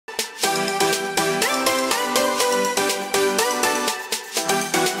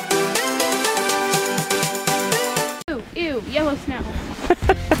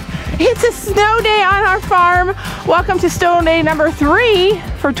snow day on our farm. Welcome to snow day number 3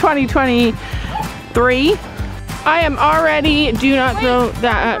 for 2023. I am already, do not throw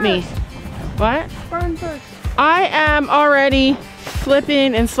that at me. What? Burn first. I am already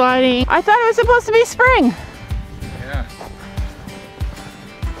slipping and sliding. I thought it was supposed to be spring. Yeah.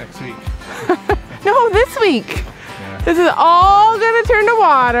 Next week. No, this week. Yeah. This is all gonna turn to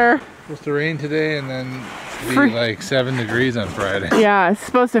water. Supposed to rain today and then be like 7 degrees on Friday. Yeah, it's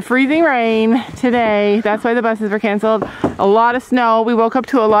supposed to freezing rain today. That's why the buses were canceled. A lot of snow. We woke up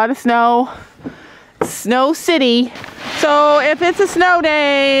to a lot of snow. Snow City. So if it's a snow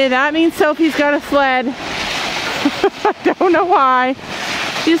day, that means Sophie's got a sled. I don't know why.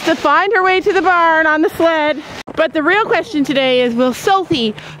 She has to find her way to the barn on the sled. But the real question today is, will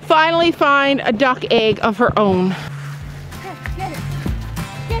Sophie finally find a duck egg of her own? Get it.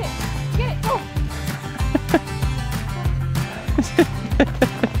 Get it. Get it. Go.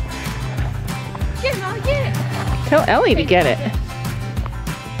 Get it, Molly. Get it. Tell Ellie to get it.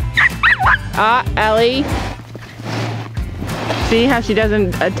 Ah, Ellie. See how she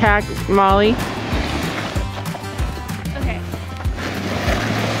doesn't attack Molly? Okay.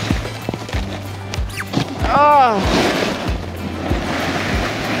 Oh.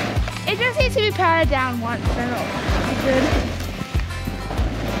 It just needs to be patted down once. That'll be good.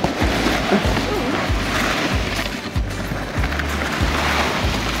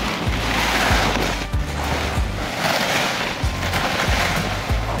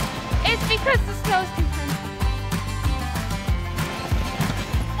 It's because the snow's too thin.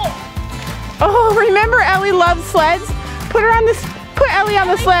 Oh, remember Ellie loves sleds? Put her on this. Put Ellie on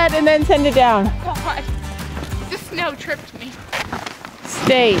the sled and then send it down. God, the snow tripped me.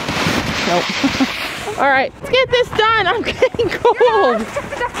 Stay. Nope. All right, let's get this done. I'm getting cold.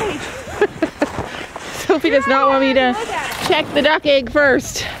 Sophie does not want me to check the duck egg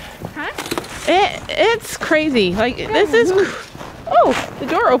first. Huh? It's crazy. Like this is. Oh, the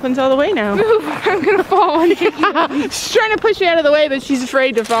door opens all the way now. Move, I'm gonna fall on you. She's trying to push you out of the way, but she's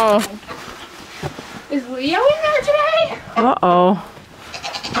afraid to fall. Is Leo in there today? Uh-oh.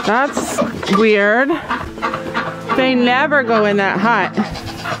 That's weird. They never go in that hut.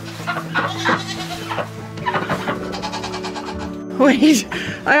 Wait,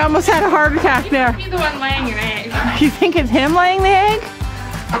 I almost had a heart attack there. He's the one laying an egg. You think it's him laying the egg?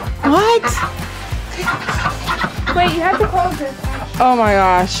 What? Wait, you have to close this. Oh my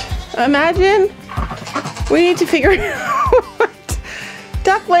gosh. Imagine. We need to figure out what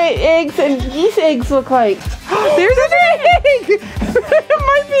duck lay eggs and geese eggs look like. There's an egg! It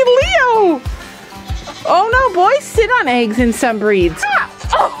might be Leo! Oh no, boys sit on eggs in some breeds.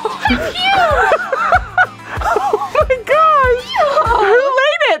 Oh, cute! Oh my gosh! Who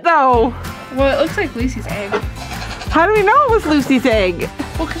laid it though? Well, it looks like Lucy's egg. How do we know it was Lucy's egg?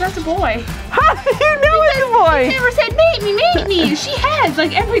 Well, because that's a boy. How do you know it's a boy? She never said, mate me. She has,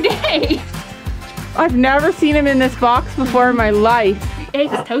 like, every day. I've never seen him in this box before in my life. The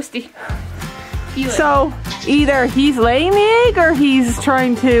egg is toasty. Feel it. So, either he's laying the egg or he's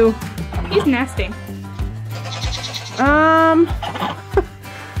trying to... He's nesting.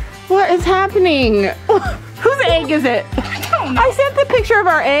 What is happening? Whose egg is it? I don't know. I sent the picture of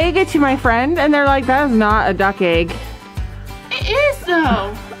our egg to my friend and they're like, that is not a duck egg. It is,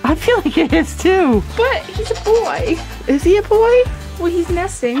 though. I feel like it is too. But he's a boy. Is he a boy? Well, he's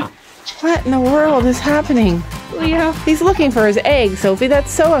nesting. What in the world is happening? Leo. He's looking for his egg, Sophie. That's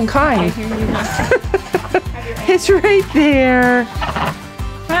so unkind. Okay, here you go. Have your egg. It's right there.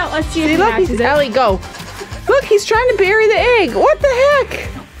 Well, let's see if See, he look, matches he's, it. Ellie, go. Look, he's trying to bury the egg. What the heck?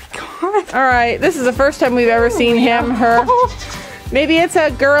 God. All right, this is the first time we've ever seen him, her. Maybe it's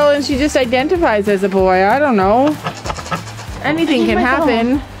a girl and she just identifies as a boy. I don't know. Anything can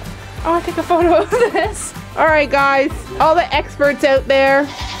happen. I want to take a photo of this. All right, guys, all the experts out there,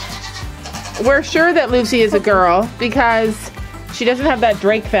 we're sure that Lucy is a girl because she doesn't have that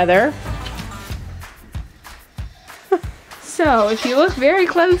drake feather. So, if you look very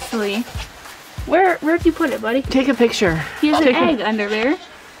closely, where'd you put it, buddy? Take a picture. He has an egg under there.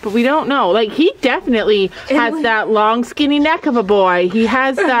 But we don't know. Like, he definitely has that long, skinny neck of a boy. He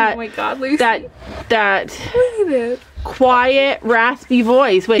has that. Oh my God, Lucy. That Look at it. quiet, raspy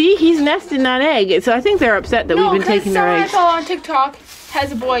voice. Wait, see, he's nested in that egg. So I think they're upset that we've been taking their eggs. Someone I saw on TikTok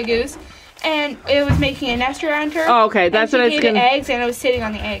has a boy goose, and it was making a nest around her. Oh, okay, that's what I was gonna. Eggs, and it was sitting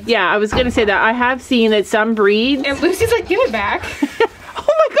on the eggs. Yeah, I was gonna say that. I have seen that some breeds. And Lucy's like, give it back. Oh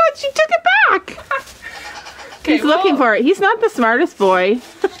my God, she took it back. Okay, He's looking for it. He's not the smartest boy.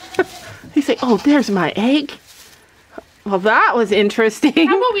 He's like, oh, there's my egg. Well, that was interesting.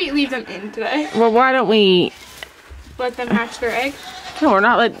 How about we leave them in today? Well, why don't we Let them hatch their egg. No, we're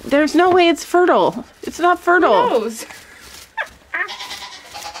not. There's no way it's fertile. It's not fertile. Who knows?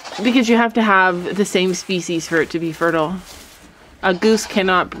 Because you have to have the same species for it to be fertile. A goose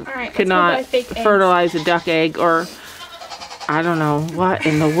cannot fertilize a duck egg, or I don't know what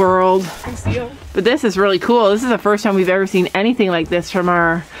in the world. But this is really cool. This is the first time we've ever seen anything like this from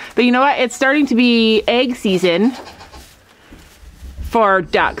our... But you know what? It's starting to be egg season for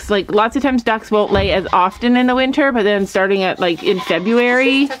ducks. Like, lots of times ducks won't lay as often in the winter, but then starting at like in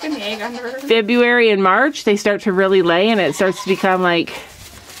February and March, they start to really lay, and it starts to become like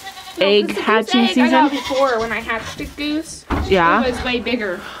egg hatching season. I got before when I hatched a goose. Yeah. It was way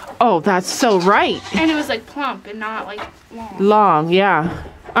bigger. Oh, that's so right. And it was like plump and not like long. Long, yeah.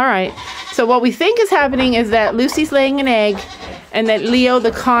 All right. So what we think is happening is that Lucy's laying an egg, and that Leo,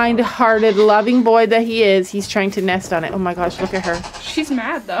 the kind-hearted, loving boy that he is, he's trying to nest on it. Oh my gosh, look at her. She's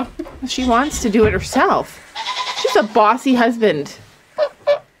mad though. She wants to do it herself. She's a bossy husband.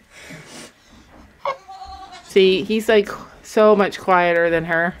 See, he's like so much quieter than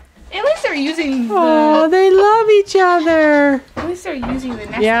her. At least they're using the... Oh, they love each other. At least they're using the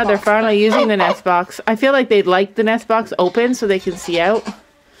nest box. Yeah, they're finally using the nest box. I feel like they'd like the nest box open so they can see out.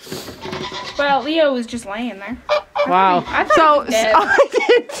 Well, Leo was just laying there. Wow. I thought he was dead. I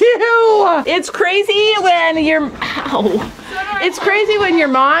did too. It's crazy when your... Ow. It's crazy when your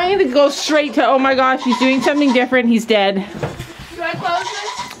mind goes straight to, oh my gosh, he's doing something different. He's dead. Do I close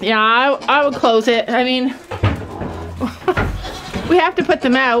this? Yeah, I would close it. I mean... We have to put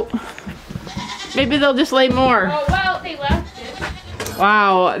them out. Maybe they'll just lay more. Oh, well, they left it.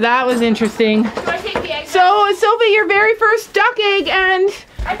 Wow, that was interesting. Do I take the egg? So, Sylvie, your very first duck egg, and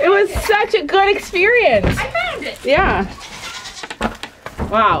it was such a good experience. I found it. Yeah.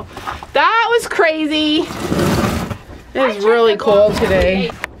 Wow. That was crazy. It is really cold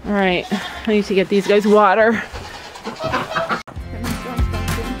today. All right, I need to get these guys water.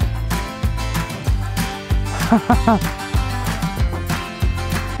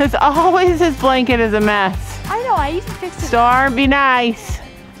 As always, his blanket is a mess. I know, I even fixed it. Storm, be nice.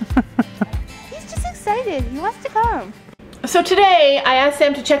 He's just excited. He wants to come. So today, I asked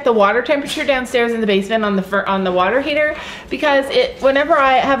Sam to check the water temperature downstairs in the basement on the water heater, because whenever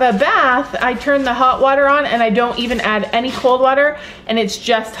I have a bath, I turn the hot water on and I don't even add any cold water, and it's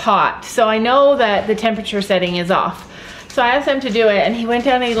just hot. So I know that the temperature setting is off. So I asked him to do it, and he went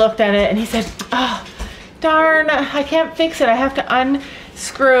down and he looked at it and he said, oh, darn, I can't fix it. I have to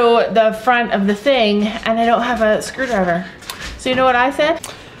unscrew the front of the thing and I don't have a screwdriver. So you know what I said?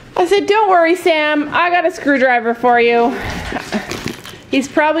 I said, don't worry, Sam, I got a screwdriver for you. He's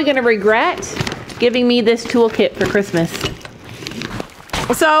probably gonna regret giving me this toolkit for Christmas.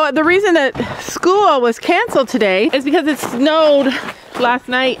 So the reason that school was canceled today is because it snowed last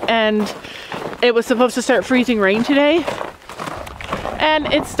night and it was supposed to start freezing rain today.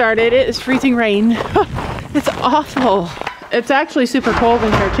 And it started, it is freezing rain. It's awful. It's actually super cold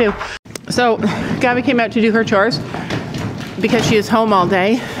in here too. So Gabby came out to do her chores because she is home all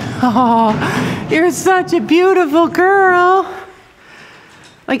day. Oh, you're such a beautiful girl.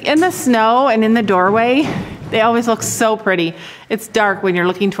 Like in the snow and in the doorway, they always look so pretty. It's dark when you're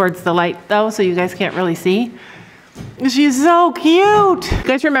looking towards the light though, so you guys can't really see. She's so cute. You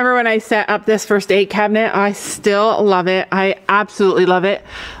guys remember when I set up this first aid cabinet? I still love it. I absolutely love it.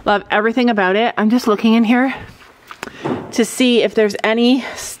 Love everything about it. I'm just looking in here to see if there's any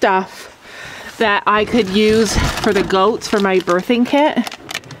stuff that I could use for the goats for my birthing kit.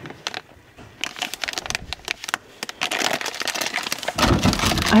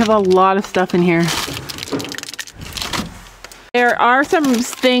 I have a lot of stuff in here. There are some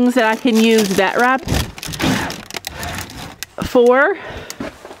things that I can use vet wrap for,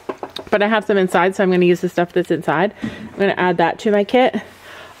 but I have some inside, so I'm going to use the stuff that's inside. I'm going to add that to my kit.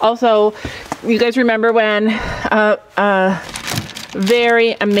 Also, you guys remember when a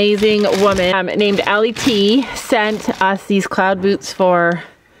very amazing woman named Allie T sent us these cloud boots for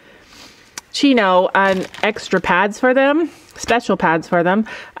Chino and extra pads for them, special pads for them.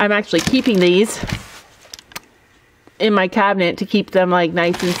 I'm actually keeping these in my cabinet to keep them like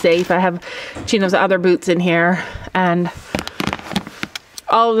nice and safe. I have Chino's other boots in here and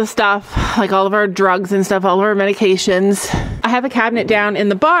all of the stuff, like all of our drugs and stuff, all of our medications. I have a cabinet down in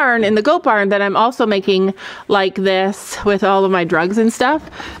the barn, in the goat barn, that I'm also making like this with all of my drugs and stuff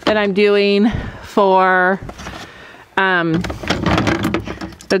that I'm doing for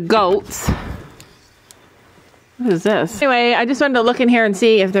the goats. What is this? Anyway, I just wanted to look in here and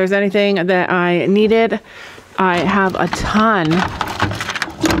see if there's anything that I needed. I have a ton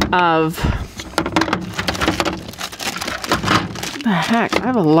of... What the heck? I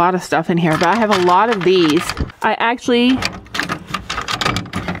have a lot of stuff in here, but I have a lot of these. I actually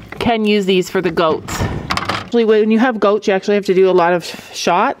can use these for the goats. Actually, when you have goats, you actually have to do a lot of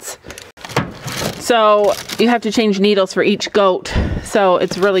shots. So you have to change needles for each goat. So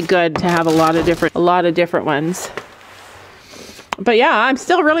it's really good to have a lot of different ones. But yeah, I'm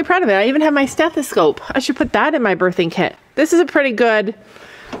still really proud of it. I even have my stethoscope. I should put that in my birthing kit. This is a pretty good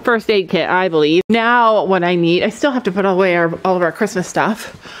first aid kit, I believe. Now what I need, I still have to put away all of our Christmas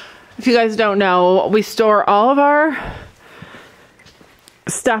stuff. If you guys don't know, we store all of our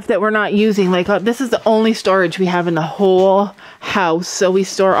stuff that we're not using. Like this is the only storage we have in the whole house. So we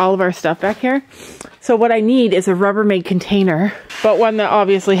store all of our stuff back here. So what I need is a Rubbermaid container, but one that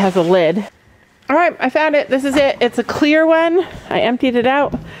obviously has a lid. All right, I found it. This is it. It's a clear one. I emptied it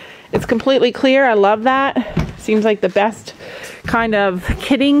out. It's completely clear. I love that. Seems like the best kind of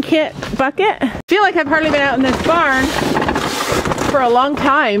kidding kit bucket. I feel like I've hardly been out in this barn for a long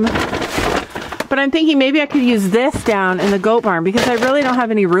time, but I'm thinking maybe I could use this down in the goat barn because I really don't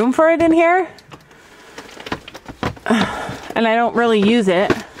have any room for it in here. And I don't really use it.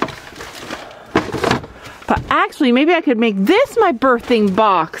 But actually, maybe I could make this my birthing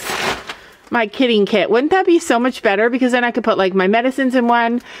box. My kidding kit. Wouldn't that be so much better? Because then I could put like my medicines in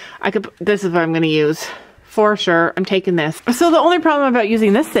one. This is what I'm going to use. For sure. I'm taking this. So the only problem about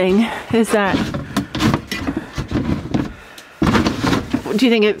using this thing is that, do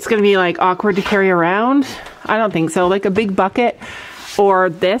you think it's going to be like awkward to carry around? I don't think so. Like a big bucket or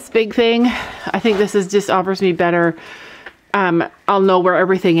this big thing. I think this is just offers me better. I'll know where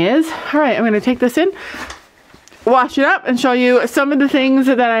everything is. All right. I'm going to take this in, wash it up, and show you some of the things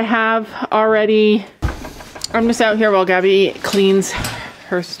that I have already. I'm just out here while Gabby cleans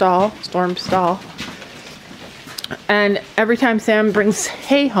her stall, Storm's stall. And every time Sam brings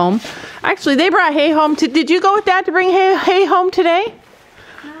hay home, actually they brought hay home did you go with Dad to bring hay home today?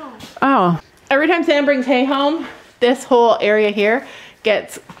 No. Oh. Every time Sam brings hay home, this whole area here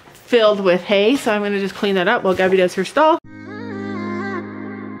gets filled with hay. So I'm gonna just clean that up while Gabby does her stall.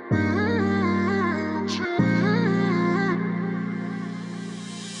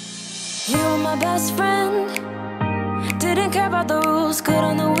 My best friend didn't care about the rules, good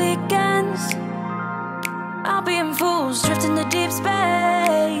on the weekends. I'll be in fools, drifting to deep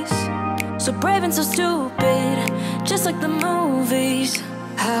space. So brave and so stupid, just like the movies.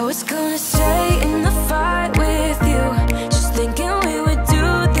 I was gonna stay in the fight with you, just thinking we would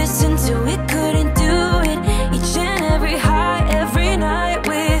do this until we couldn't do it. Each and every high, every night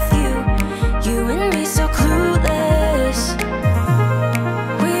with you, you and me so clueless.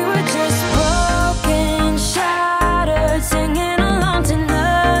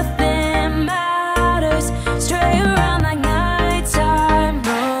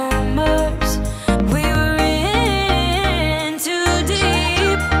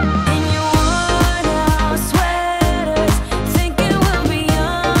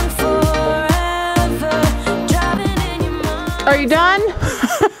 Are you done?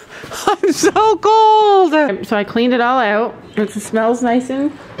 I'm so cold. So I cleaned it all out. It smells nice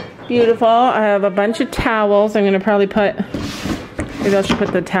and beautiful. I have a bunch of towels. I'm gonna probably maybe I should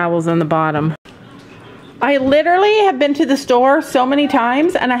put the towels on the bottom. I literally have been to the store so many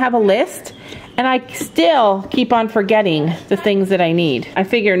times and I have a list and I still keep on forgetting the things that I need. I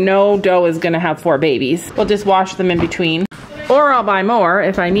figure no doe is gonna have 4 babies. We'll just wash them in between. Or I'll buy more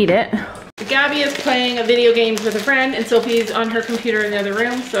if I need it. Gabby is playing a video game with a friend and Sophie's on her computer in the other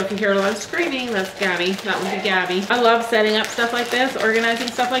room, so I can hear a lot of screaming. That's Gabby. That would be Gabby. I love setting up stuff like this, organizing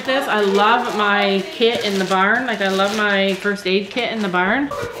stuff like this. I love my kit in the barn. Like I love my first aid kit in the barn.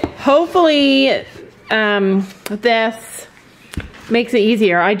 Hopefully this makes it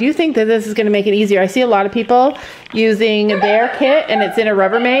easier. I do think that this is going to make it easier. I see a lot of people using their kit and it's in a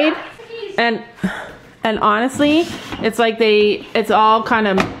Rubbermaid, and honestly, it's like it's all kind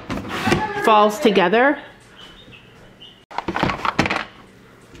of falls together.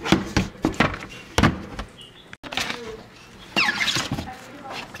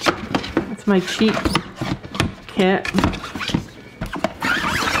 That's my cheap kit.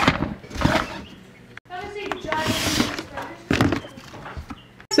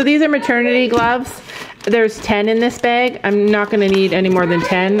 So these are maternity gloves. There's 10 in this bag. I'm not going to need any more than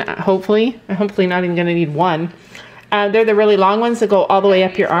 10, hopefully. I'm hopefully not even going to need one. They're the really long ones that go all the way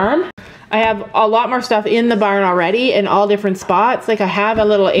up your arm. I have a lot more stuff in the barn already in all different spots. Like I have a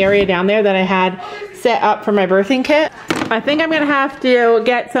little area down there that I had set up for my birthing kit. I think I'm going to have to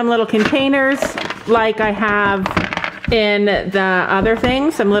get some little containers like I have in the other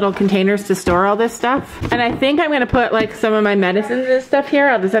thing, some little containers to store all this stuff. And I think I'm going to put like some of my medicines and stuff here.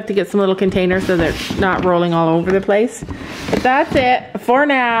 I'll just have to get some little containers so they're not rolling all over the place. But that's it for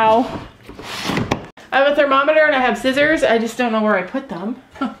now. I have a thermometer and I have scissors. I just don't know where I put them.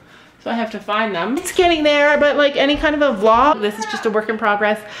 So I have to find them. It's getting there, but like any kind of a vlog, this is just a work in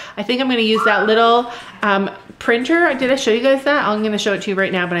progress. I think I'm gonna use that little printer. Did I show you guys that? I'm gonna show it to you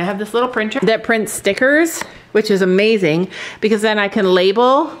right now, but I have this little printer that prints stickers, which is amazing because then I can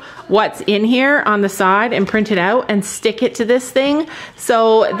label what's in here on the side and print it out and stick it to this thing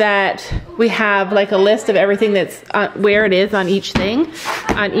so that we have like a list of everything that's where it is on each thing,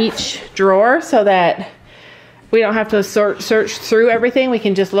 on each drawer, so that we don't have to search through everything. We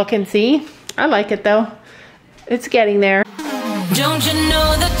can just look and see. I like it though. It's getting there. Don't you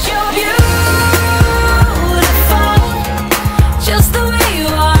know that you're beautiful? Just the